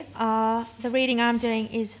The reading I'm doing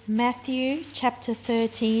is Matthew chapter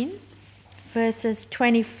 13, verses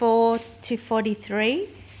 24 to 43.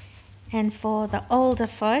 And for the older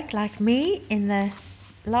folk like me, in the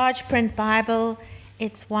large print Bible,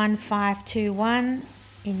 it's 1521.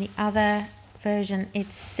 In the other version,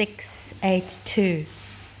 it's 682.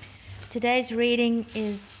 Today's reading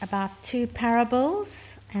is about two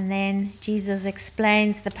parables, and then Jesus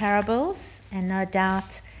explains the parables, and no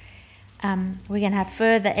doubt we're going to have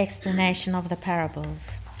further explanation of the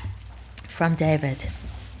parables from David.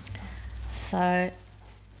 So,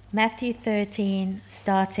 Matthew 13,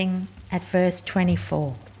 starting at verse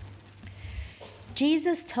 24.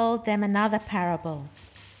 Jesus told them another parable.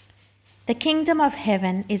 The kingdom of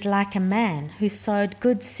heaven is like a man who sowed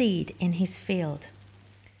good seed in his field.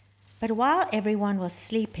 But while everyone was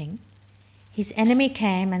sleeping, his enemy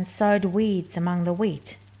came and sowed weeds among the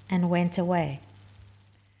wheat and went away.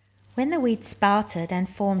 When the wheat sprouted and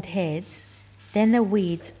formed heads, then the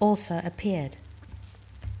weeds also appeared.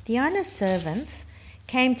 The owner's servants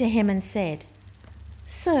came to him and said,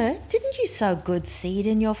 "Sir, didn't you sow good seed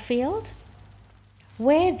in your field?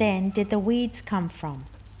 Where then did the weeds come from?"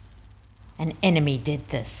 "An enemy did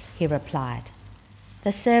this," he replied.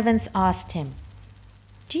 The servants asked him,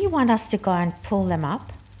 "Do you want us to go and pull them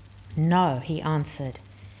up?" "No," he answered,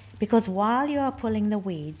 "because while you are pulling the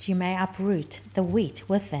weeds, you may uproot the wheat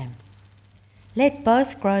with them. Let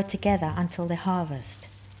both grow together until the harvest.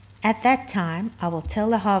 At that time, I will tell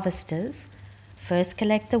the harvesters, first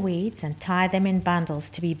collect the weeds and tie them in bundles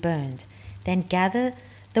to be burned, then gather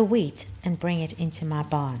the wheat and bring it into my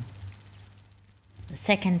barn." The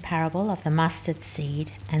second parable of the mustard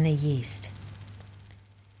seed and the yeast.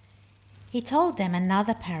 He told them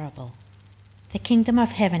another parable. The kingdom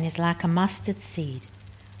of heaven is like a mustard seed,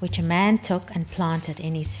 which a man took and planted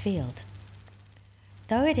in his field.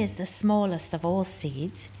 Though it is the smallest of all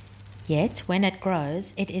seeds, yet when it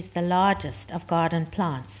grows, it is the largest of garden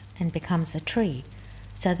plants and becomes a tree,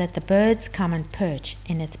 so that the birds come and perch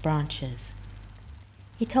in its branches.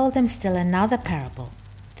 He told them still another parable.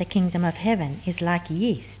 The kingdom of heaven is like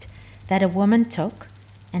yeast that a woman took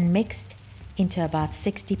and mixed into about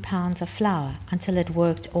 60 pounds of flour until it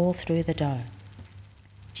worked all through the dough.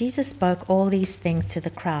 Jesus spoke all these things to the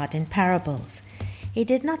crowd in parables. He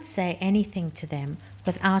did not say anything to them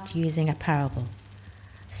without using a parable.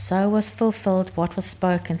 So was fulfilled what was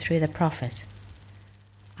spoken through the prophet.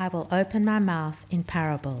 "I will open my mouth in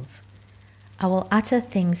parables. I will utter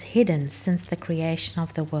things hidden since the creation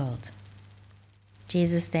of the world."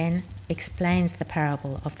 Jesus then explains the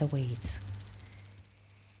parable of the weeds.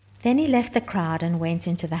 Then he left the crowd and went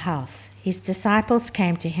into the house. His disciples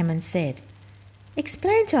came to him and said,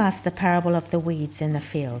 "Explain to us the parable of the weeds in the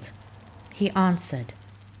field." He answered,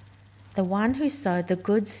 "The one who sowed the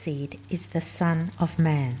good seed is the Son of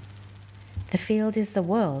Man. The field is the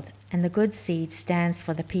world, and the good seed stands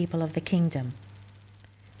for the people of the kingdom.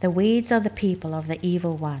 The weeds are the people of the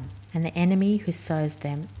evil one, and the enemy who sows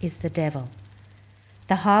them is the devil.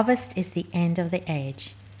 The harvest is the end of the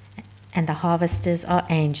age, and the harvesters are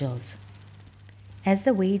angels. As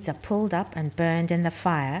the weeds are pulled up and burned in the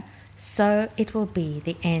fire, so it will be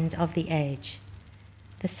the end of the age.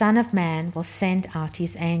 The Son of Man will send out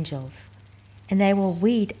his angels, and they will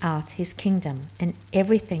weed out his kingdom and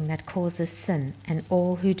everything that causes sin and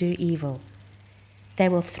all who do evil. They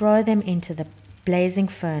will throw them into the blazing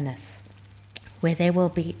furnace, where there will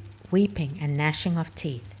be weeping and gnashing of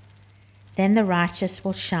teeth. Then the righteous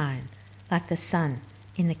will shine like the sun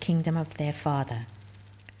in the kingdom of their Father.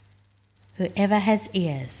 Whoever has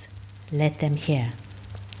ears, let them hear."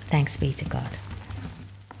 Thanks be to God.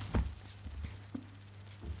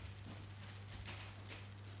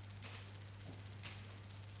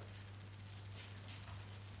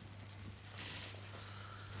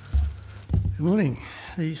 Good morning.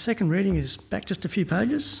 The second reading is back just a few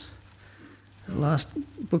pages. The last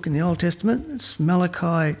book in the Old Testament. It's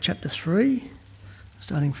Malachi chapter 3,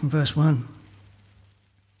 starting from verse 1.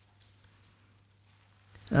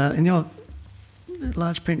 In the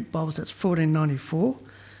large print Bibles, that's 1494,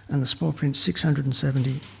 and the small print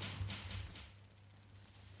 670.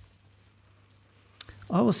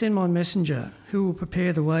 "I will send my messenger, who will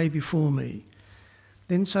prepare the way before me.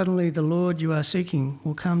 Then suddenly the Lord you are seeking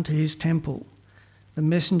will come to his temple. The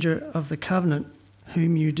messenger of the covenant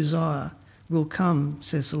whom you desire will come,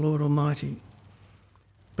 says the Lord Almighty.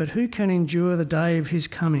 But who can endure the day of his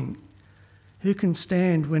coming? Who can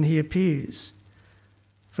stand when he appears?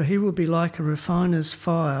 For he will be like a refiner's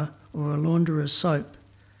fire or a launderer's soap.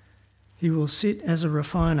 He will sit as a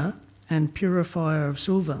refiner and purifier of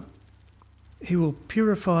silver. He will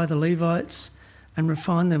purify the Levites and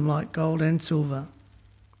refine them like gold and silver.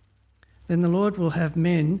 Then the Lord will have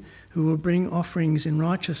men who will bring offerings in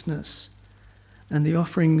righteousness, and the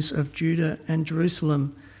offerings of Judah and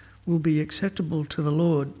Jerusalem will be acceptable to the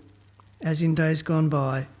Lord, as in days gone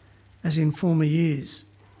by, as in former years.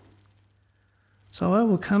 So I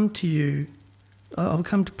will come to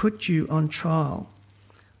put you on trial.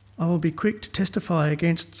 I will be quick to testify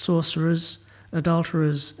against sorcerers,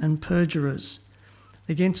 adulterers and perjurers,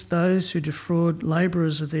 against those who defraud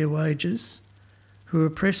labourers of their wages, who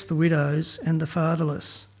oppress the widows and the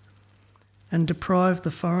fatherless, and deprive the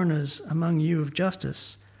foreigners among you of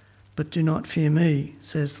justice, but do not fear me,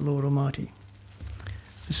 says the Lord Almighty.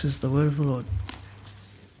 This is the word of the Lord.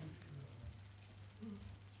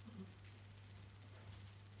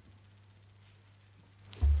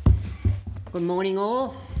 Good morning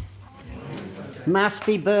all. Must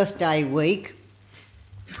be birthday week.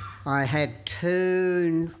 I had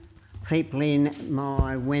 2 people in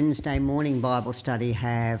my Wednesday morning Bible study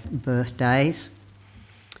have birthdays.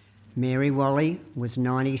 Mary Wally was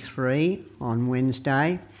 93 on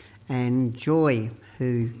Wednesday, and Joy,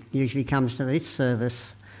 who usually comes to this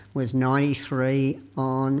service, was 93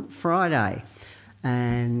 on Friday,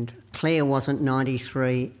 and Claire wasn't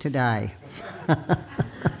 93 today.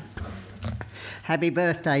 Happy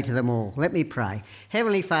birthday to them all. Let me pray.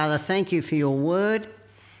 Heavenly Father, thank you for your word.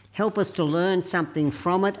 Help us to learn something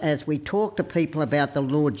from it as we talk to people about the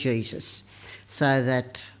Lord Jesus, so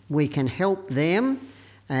that we can help them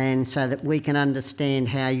and so that we can understand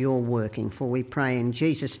how you're working. For we pray in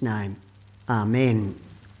Jesus' name. Amen.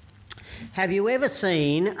 Have you ever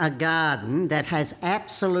seen a garden that has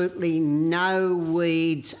absolutely no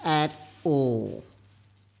weeds at all?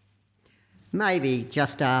 Maybe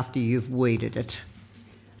just after you've weeded it,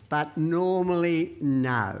 but normally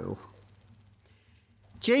no.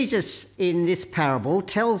 Jesus in this parable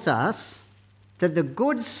tells us that the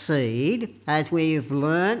good seed, as we've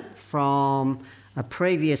learnt from a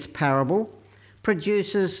previous parable,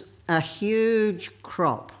 produces a huge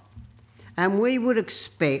crop. And we would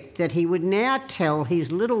expect that he would now tell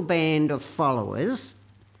his little band of followers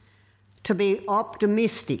to be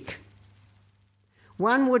optimistic.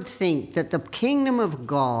 One would think that the kingdom of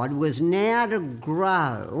God was now to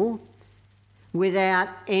grow without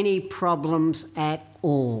any problems at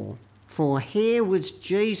all. For here was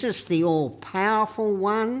Jesus, the all-powerful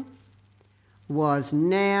one, was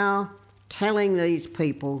now telling these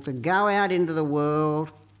people to go out into the world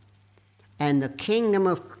and the kingdom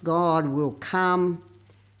of God will come,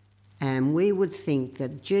 and we would think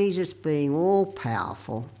that Jesus being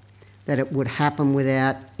all-powerful, that it would happen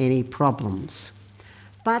without any problems.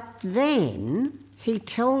 But then he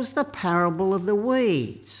tells the parable of the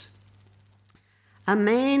weeds. A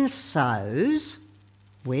man sows.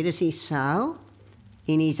 Where does he sow?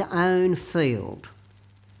 In his own field.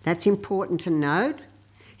 That's important to note.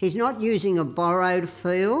 He's not using a borrowed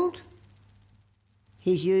field.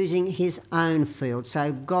 He's using his own field.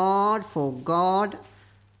 So for God,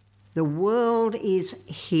 the world is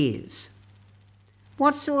his.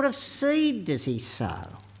 What sort of seed does he sow?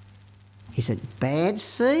 Is it bad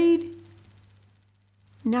seed?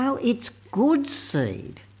 No, it's good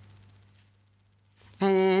seed.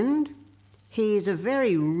 And he is a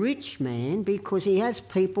very rich man because he has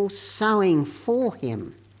people sowing for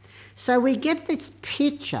him. So we get this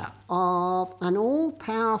picture of an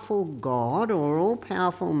all-powerful God or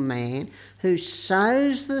all-powerful man who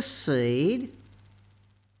sows the seed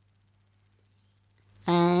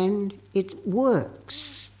and it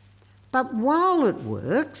works. But while it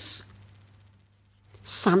works,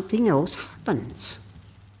 something else happens.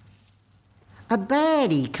 A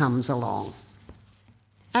baddie comes along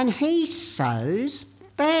and he sows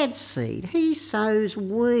bad seed. He sows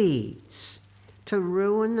weeds to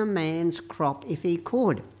ruin the man's crop if he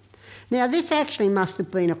could. Now this actually must have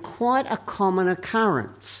been quite a common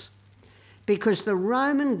occurrence because the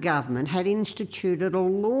Roman government had instituted a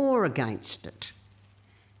law against it,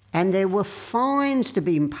 and there were fines to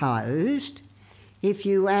be imposed if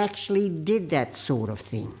you actually did that sort of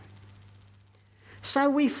thing. So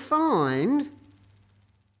we find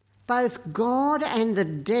both God and the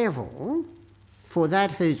devil, for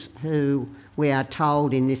that who we are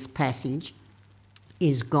told in this passage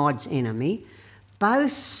is God's enemy,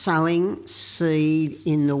 both sowing seed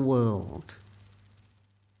in the world.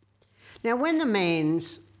 Now when the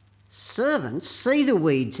man's servants see the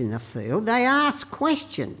weeds in the field, they ask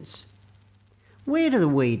questions. Where do the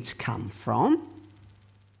weeds come from?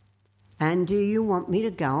 And do you want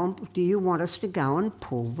us to go and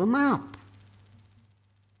pull them up?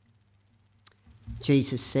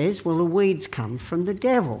 Jesus says, well, the weeds come from the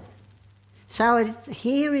devil. So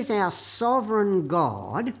here is our sovereign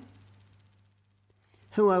God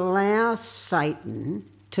who allows Satan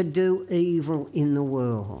to do evil in the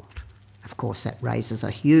world? Of course, that raises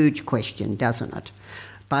a huge question, doesn't it?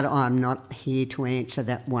 But I'm not here to answer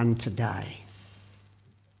that one today.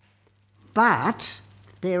 But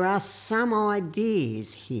there are some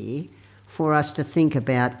ideas here for us to think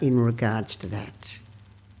about in regards to that.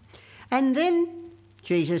 And then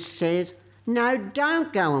Jesus says, no,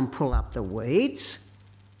 don't go and pull up the weeds.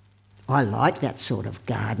 I like that sort of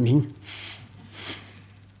gardening.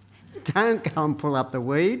 Don't go and pull up the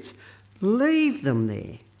weeds. Leave them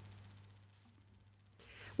there.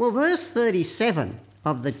 Well, verse 37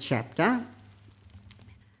 of the chapter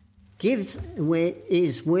is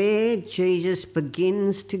where Jesus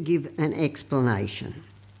begins to give an explanation.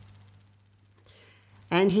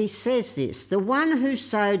 And he says this, the one who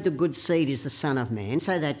sowed the good seed is the Son of Man,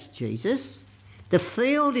 so that's Jesus. The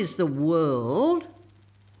field is the world,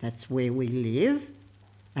 that's where we live,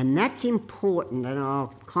 and that's important, and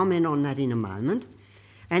I'll comment on that in a moment.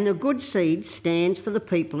 And the good seed stands for the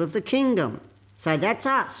people of the kingdom, so that's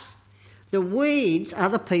us. The weeds are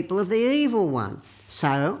the people of the evil one,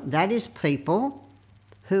 so that is people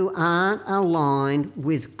who aren't aligned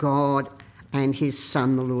with God and his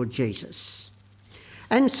Son, the Lord Jesus.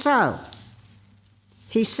 And so,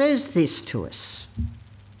 he says this to us,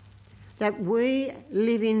 that we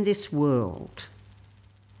live in this world.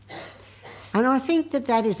 And I think that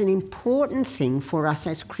that is an important thing for us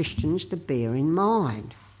as Christians to bear in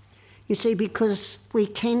mind. You see, because we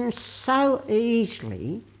can so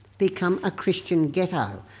easily become a Christian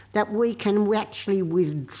ghetto, that we can actually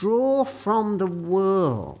withdraw from the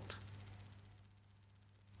world.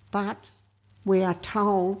 But we are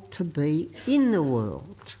told to be in the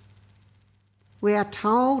world. We are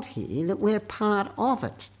told here that we're part of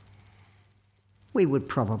it. We would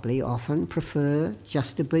probably often prefer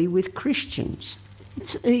just to be with Christians.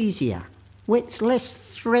 It's easier. It's less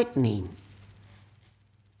threatening.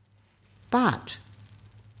 But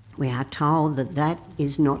we are told that that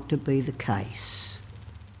is not to be the case.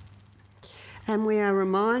 And we are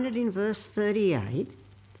reminded in verse 38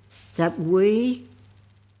 that we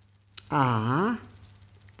are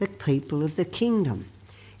the people of the kingdom.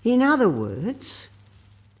 In other words,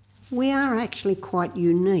 we are actually quite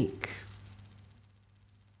unique.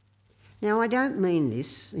 Now, I don't mean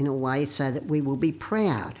this in a way so that we will be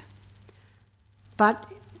proud,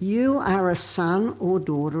 but you are a son or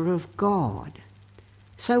daughter of God.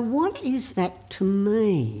 So what is that to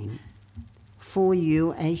mean for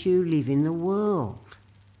you as you live in the world?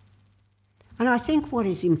 And I think what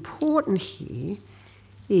is important here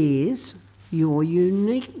is your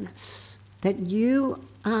uniqueness, that you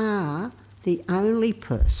are the only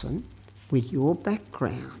person with your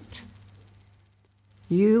background.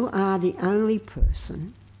 You are the only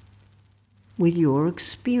person with your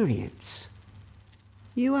experience.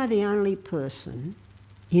 You are the only person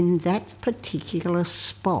in that particular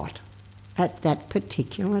spot at that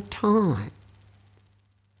particular time.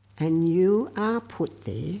 And you are put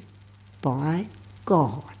there by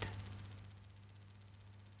God.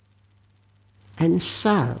 And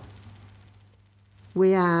so,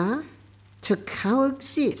 we are to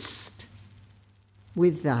coexist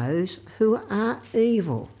with those who are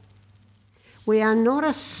evil. We are not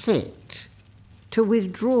a sect to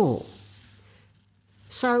withdraw.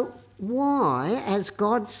 So why, as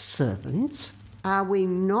God's servants, are we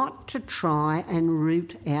not to try and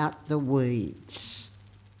root out the weeds?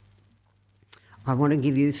 I want to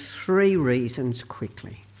give you 3 reasons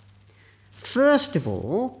quickly. First of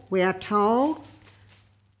all, we are told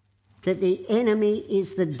that the enemy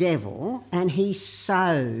is the devil and he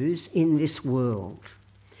sows in this world.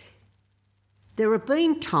 There have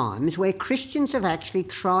been times where Christians have actually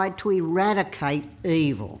tried to eradicate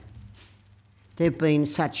evil. There have been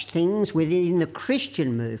such things within the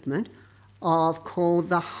Christian movement called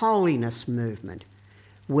the holiness movement,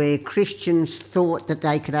 where Christians thought that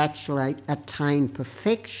they could actually attain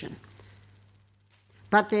perfection.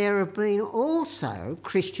 But there have been also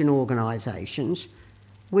Christian organisations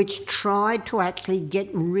which tried to actually get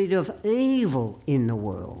rid of evil in the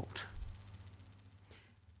world.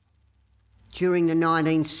 During the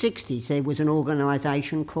 1960s, there was an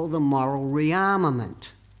organisation called the Moral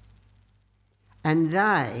Rearmament, and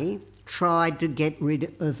they tried to get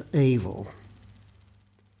rid of evil.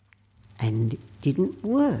 And it didn't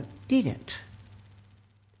work, did it?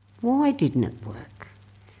 Why didn't it work?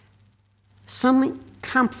 Some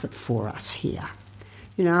comfort for us here.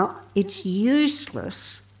 You know, it's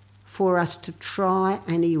useless for us to try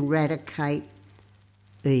and eradicate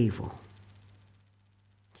evil.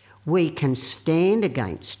 We can stand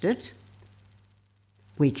against it.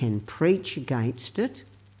 We can preach against it.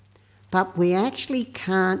 but we actually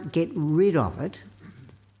can't get rid of it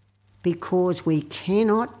because we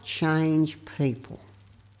cannot change people.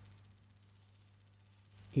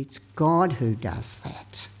 It's God who does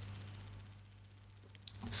that.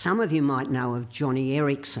 Some of you might know of Joni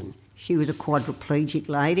Eareckson. She was a quadriplegic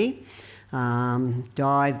lady,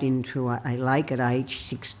 dived into a lake at age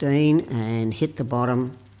 16 and hit the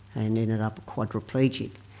bottom and ended up a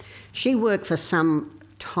quadriplegic. She worked for some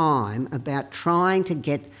time about trying to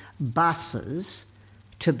get buses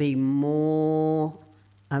to be more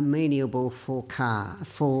amenable for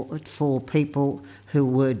people who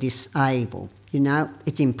were disabled. You know,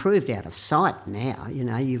 it's improved out of sight now. You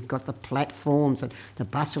know, you've got the platforms and the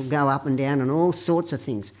bus will go up and down and all sorts of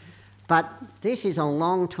things. But this is a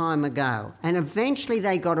long time ago. And eventually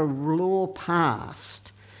they got a law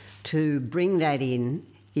passed to bring that in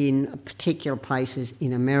particular places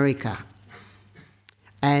in America.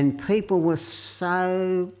 And people were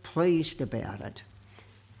so pleased about it.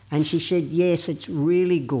 And she said, yes, it's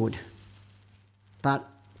really good, but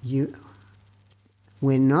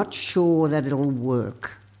we're not sure that it'll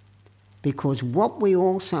work, because what we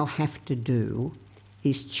also have to do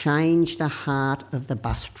is change the heart of the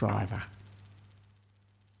bus driver.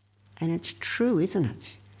 And it's true, isn't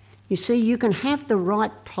it? You see, you can have the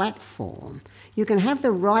right platform, you can have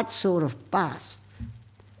the right sort of bus,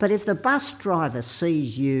 but if the bus driver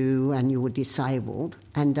sees you and you're disabled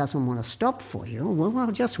and doesn't want to stop for you, well,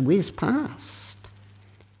 they'll just whiz past.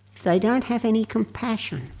 If they don't have any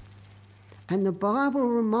compassion. And the Bible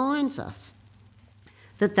reminds us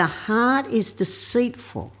that the heart is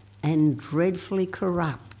deceitful and dreadfully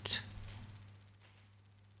corrupt.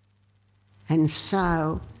 And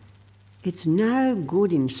so it's no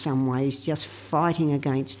good in some ways just fighting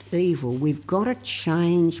against evil. We've got to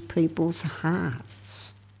change people's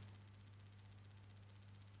hearts.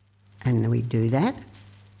 And we do that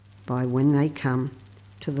by when they come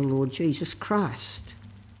to the Lord Jesus Christ.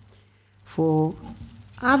 For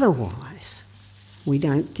otherwise, we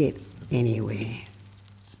don't get anywhere.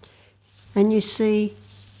 And you see,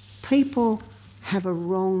 people have a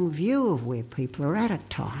wrong view of where people are at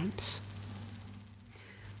times.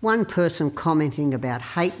 One person commenting about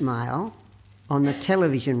hate mail on the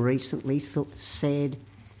television recently said,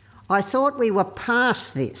 I thought we were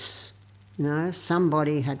past this. You know,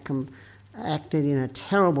 somebody had acted in a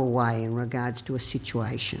terrible way in regards to a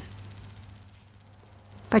situation.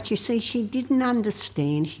 But you see, she didn't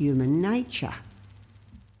understand human nature.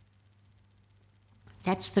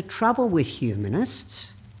 That's the trouble with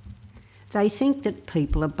humanists. They think that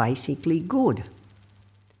people are basically good.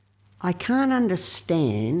 I can't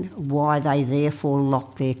understand why they therefore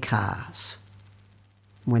lock their cars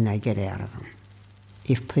when they get out of them,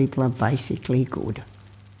 if people are basically good.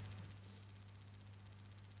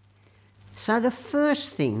 So the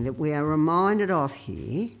first thing that we are reminded of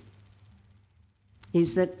here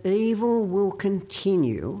is that evil will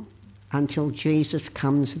continue until Jesus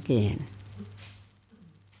comes again.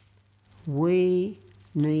 We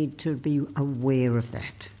need to be aware of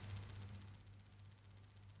that.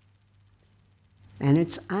 And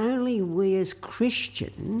it's only we as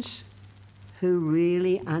Christians who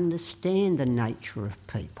really understand the nature of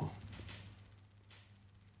people.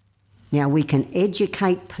 Now, we can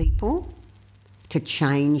educate people to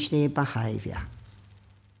change their behaviour.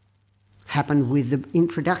 Happened with the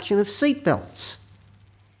introduction of seatbelts.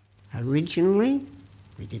 Originally,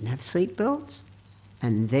 we didn't have seatbelts,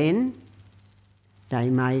 and then they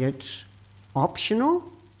made it optional,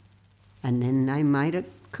 and then they made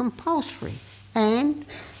it compulsory. And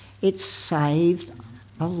it saved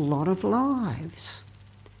a lot of lives.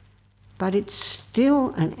 But it's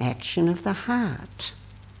still an action of the heart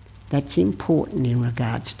that's important in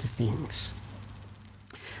regards to things.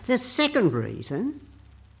 The second reason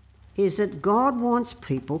is that God wants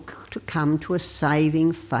people to come to a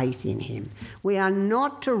saving faith in him. We are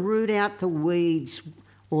not to root out the weeds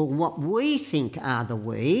or what we think are the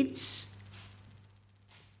weeds,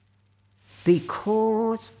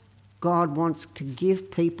 because God wants to give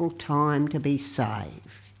people time to be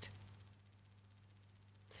saved.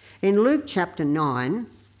 In Luke chapter 9,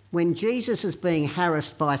 when Jesus is being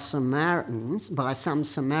harassed by some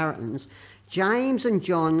Samaritans, James and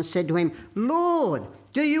John said to him, Lord,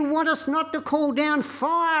 do you want us not to call down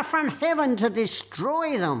fire from heaven to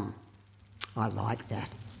destroy them? I like that.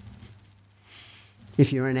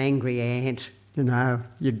 If you're an angry ant, you know,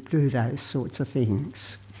 you do those sorts of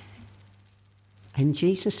things. And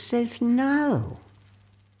Jesus says, no,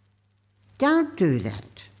 don't do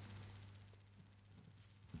that.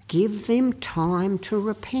 Give them time to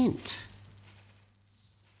repent.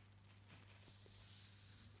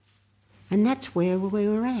 And that's where we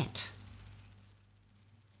were at.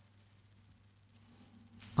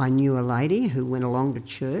 I knew a lady who went along to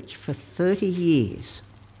church for 30 years,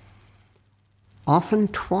 often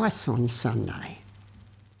twice on Sunday.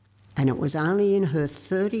 And it was only in her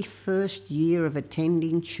 31st year of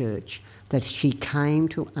attending church that she came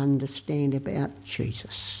to understand about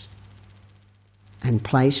Jesus and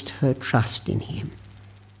placed her trust in him.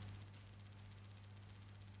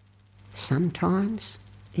 Sometimes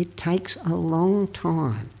it takes a long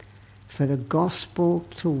time for the gospel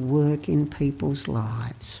to work in people's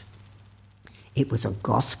lives. It was a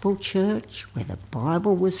gospel church where the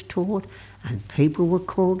Bible was taught and people were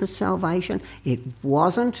called to salvation. It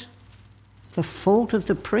wasn't the fault of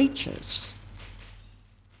the preachers.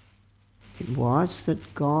 It was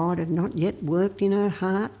that God had not yet worked in her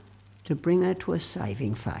heart to bring her to a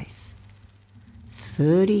saving faith.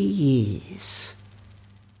 30 years.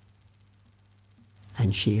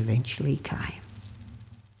 And she eventually came.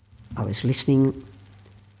 I was listening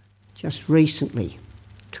just recently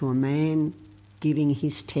to a man giving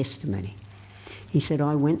his testimony. He said,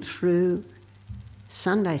 I went through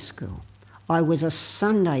Sunday school. I was a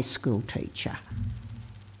Sunday school teacher.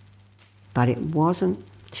 But it wasn't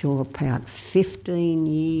till about 15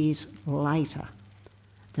 years later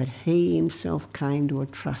that he himself came to a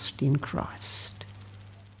trust in Christ.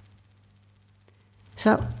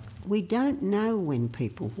 So we don't know when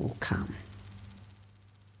people will come.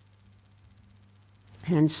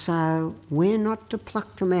 And so we're not to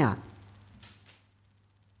pluck them out.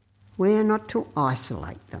 We are not to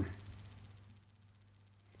isolate them.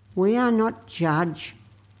 We are not judge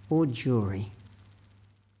or jury.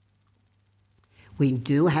 We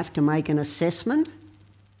do have to make an assessment.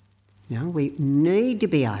 No, we need to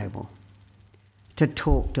be able to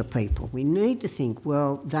talk to people. We need to think,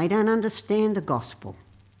 well, they don't understand the gospel.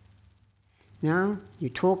 No, you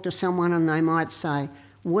talk to someone and they might say,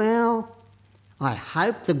 well, I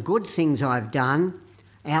hope the good things I've done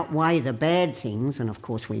outweigh the bad things, and of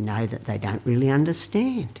course we know that they don't really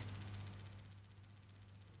understand.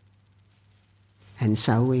 And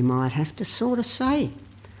so we might have to sort of say,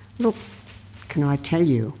 look, can I tell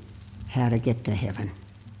you how to get to heaven?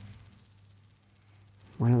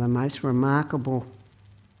 One of the most remarkable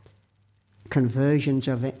conversions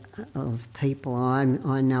of people I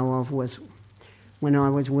know of was when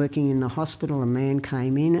I was working in the hospital. A man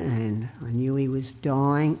came in and I knew he was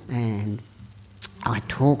dying, and I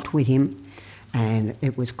talked with him, and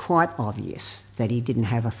it was quite obvious that he didn't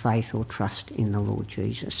have a faith or trust in the Lord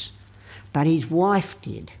Jesus. But his wife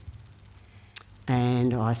did.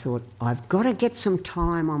 And I thought, I've got to get some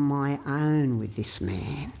time on my own with this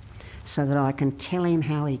man so that I can tell him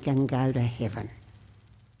how he can go to heaven.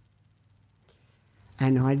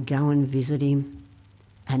 And I'd go and visit him,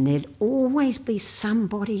 and there'd always be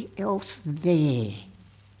somebody else there.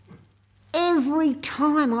 Every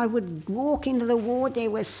time I would walk into the ward, there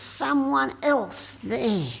was someone else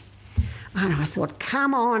there. And I thought,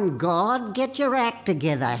 come on, God, get your act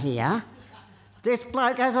together here. This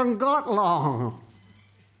bloke hasn't got long.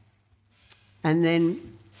 And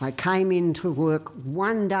then I came into work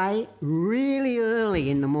one day really early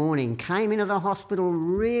in the morning, came into the hospital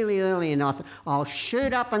really early, and I thought, I'll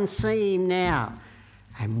shoot up and see him now.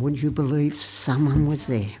 And would you believe someone was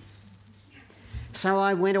there? So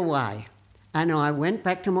I went away, and I went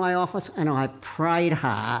back to my office and I prayed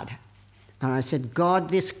hard. And I said, God,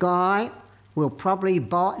 this guy will probably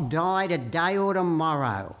die today or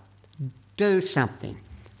tomorrow. Do something.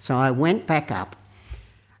 So I went back up,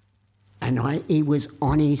 and he was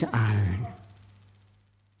on his own.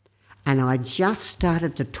 And I just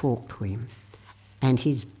started to talk to him, and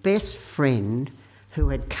his best friend, who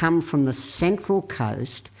had come from the Central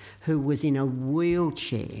Coast, who was in a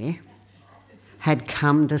wheelchair, had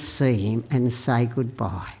come to see him and say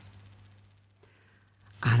goodbye.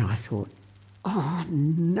 And I thought, oh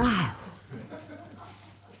no.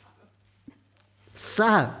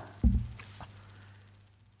 So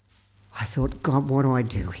I thought, God, what do I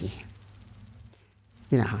do here?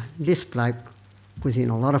 You know, this bloke was in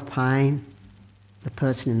a lot of pain, the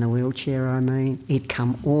person in the wheelchair, I mean. He'd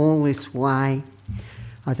come all this way.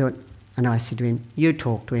 I thought, and I said to him, you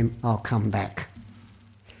talk to him, I'll come back.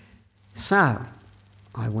 So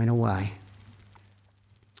I went away,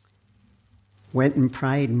 went and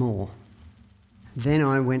prayed more. Then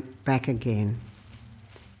I went back again,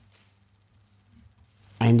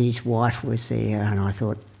 and his wife was there, and I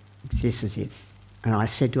thought, this is it. And I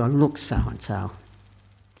said to her, look, so-and-so,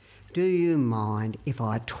 do you mind if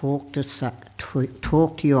I talk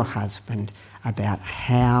to your husband about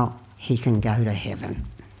how he can go to heaven?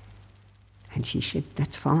 And she said,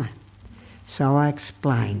 that's fine. So I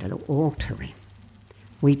explained it all to him.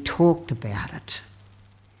 We talked about it.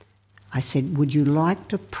 I said, would you like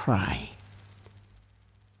to pray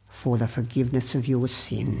for the forgiveness of your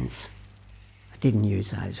sins? I didn't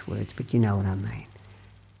use those words, but you know what I mean.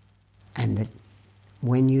 And that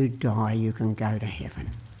when you die, you can go to heaven.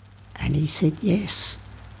 And he said, yes.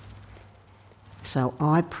 So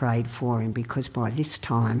I prayed for him because by this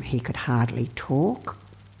time he could hardly talk.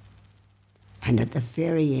 And at the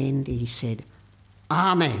very end he said,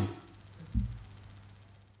 Amen.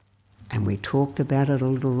 And we talked about it a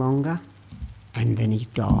little longer, and then he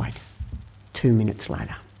died 2 minutes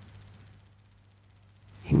later.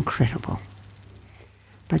 Incredible.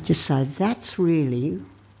 But just so that's really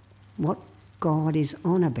what God is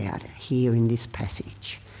on about here in this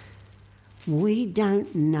passage. We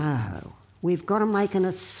don't know. We've got to make an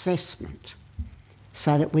assessment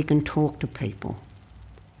so that we can talk to people.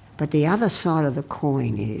 But the other side of the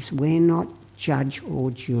coin is we're not judge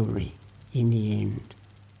or jury in the end.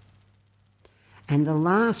 And the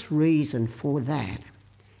last reason for that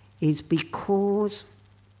is because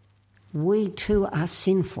we too are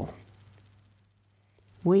sinful.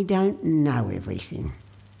 We don't know everything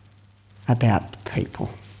about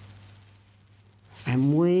people.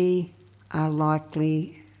 And we are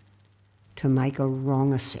likely to make a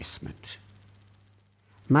wrong assessment.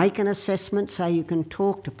 Make an assessment so you can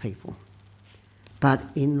talk to people. But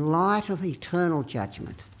in light of eternal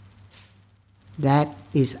judgment, that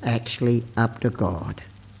is actually up to God.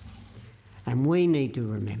 And we need to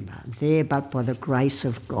remember, there but by the grace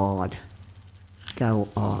of God go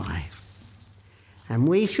I. And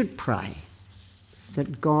we should pray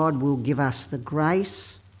that God will give us the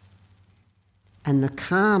grace and the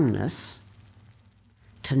calmness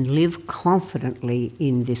to live confidently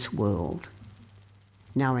in this world,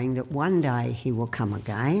 knowing that one day he will come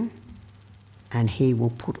again and he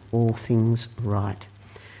will put all things right.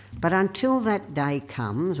 But until that day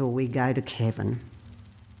comes, or we go to heaven,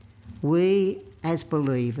 we as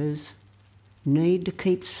believers need to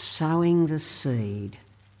keep sowing the seed.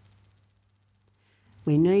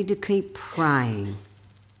 We need to keep praying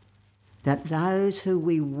that those who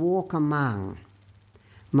we walk among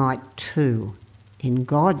might too, in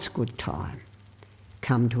God's good time,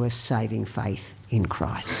 come to a saving faith in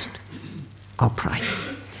Christ. I'll pray.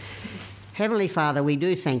 Heavenly Father, we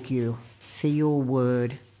do thank you for your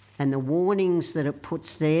word and the warnings that it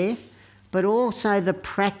puts there, but also the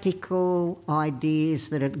practical ideas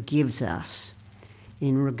that it gives us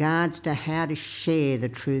in regards to how to share the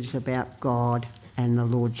truths about God and the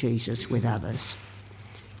Lord Jesus with others.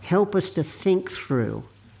 Help us to think through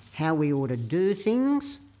how we ought to do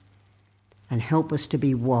things, and help us to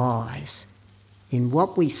be wise in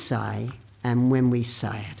what we say and when we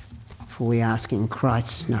say it. For we ask in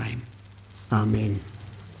Christ's name. Amen.